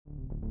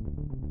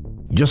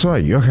Yo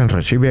soy Joshua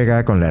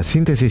García con la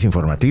síntesis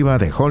informativa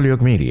de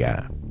Holyoke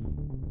Media.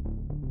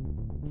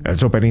 El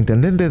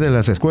superintendente de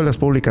las Escuelas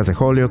Públicas de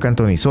Holyoke,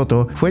 Anthony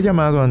Soto, fue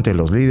llamado ante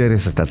los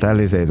líderes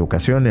estatales de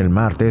Educación el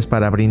martes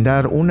para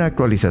brindar una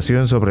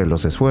actualización sobre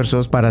los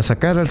esfuerzos para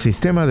sacar al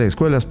sistema de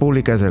escuelas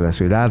públicas de la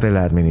ciudad de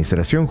la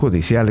administración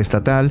judicial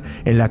estatal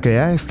en la que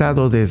ha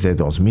estado desde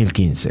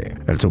 2015.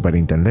 El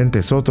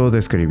superintendente Soto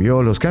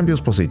describió los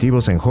cambios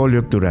positivos en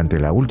Holyoke durante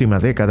la última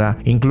década,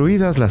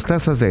 incluidas las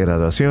tasas de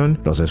graduación,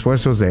 los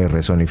esfuerzos de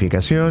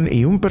rezonificación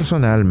y un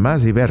personal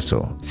más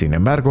diverso. Sin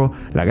embargo,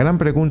 la gran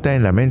pregunta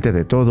en la mente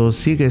de todos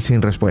sigue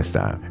sin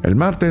respuesta. El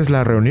martes,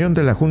 la reunión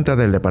de la Junta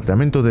del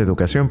Departamento de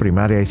Educación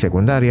Primaria y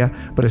Secundaria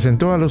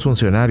presentó a los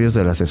funcionarios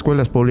de las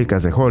escuelas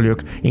públicas de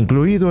Holyoke,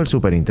 incluido el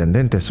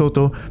superintendente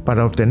Soto,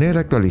 para obtener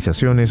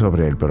actualizaciones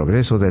sobre el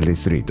progreso del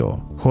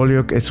distrito.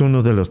 Holyoke es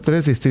uno de los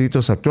 3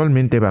 distritos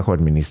actualmente bajo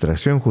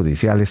administración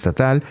judicial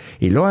estatal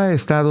y lo ha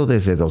estado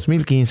desde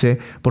 2015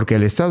 porque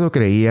el Estado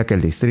creía que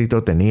el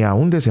distrito tenía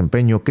un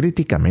desempeño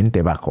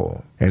críticamente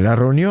bajo. En la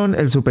reunión,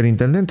 el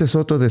superintendente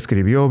Soto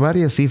describió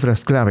varias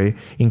cifras clave,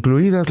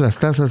 incluidas las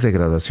tasas de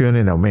graduación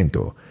en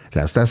aumento,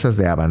 las tasas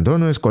de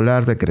abandono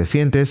escolar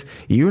decrecientes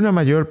y una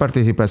mayor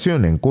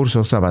participación en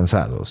cursos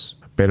avanzados.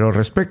 Pero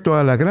respecto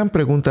a la gran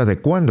pregunta de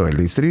cuándo el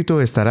distrito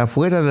estará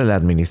fuera de la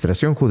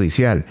administración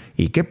judicial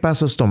y qué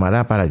pasos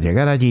tomará para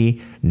llegar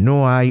allí,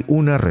 no hay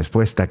una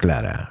respuesta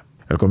clara.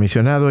 El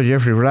comisionado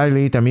Jeffrey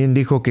Riley también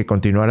dijo que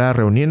continuará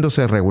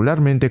reuniéndose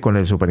regularmente con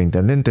el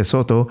superintendente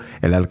Soto,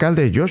 el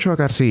alcalde Joshua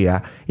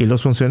García y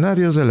los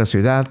funcionarios de la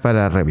ciudad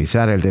para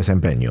revisar el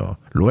desempeño.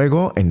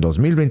 Luego, en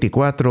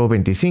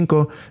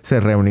 2024-25,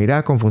 se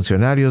reunirá con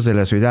funcionarios de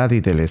la ciudad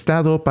y del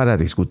estado para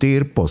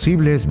discutir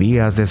posibles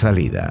vías de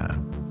salida.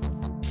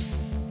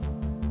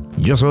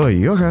 Yo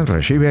soy Joshua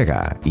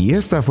García y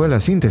esta fue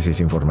la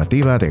síntesis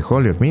informativa de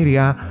Holyoke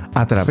Media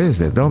a través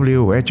de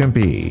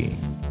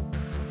WHMP.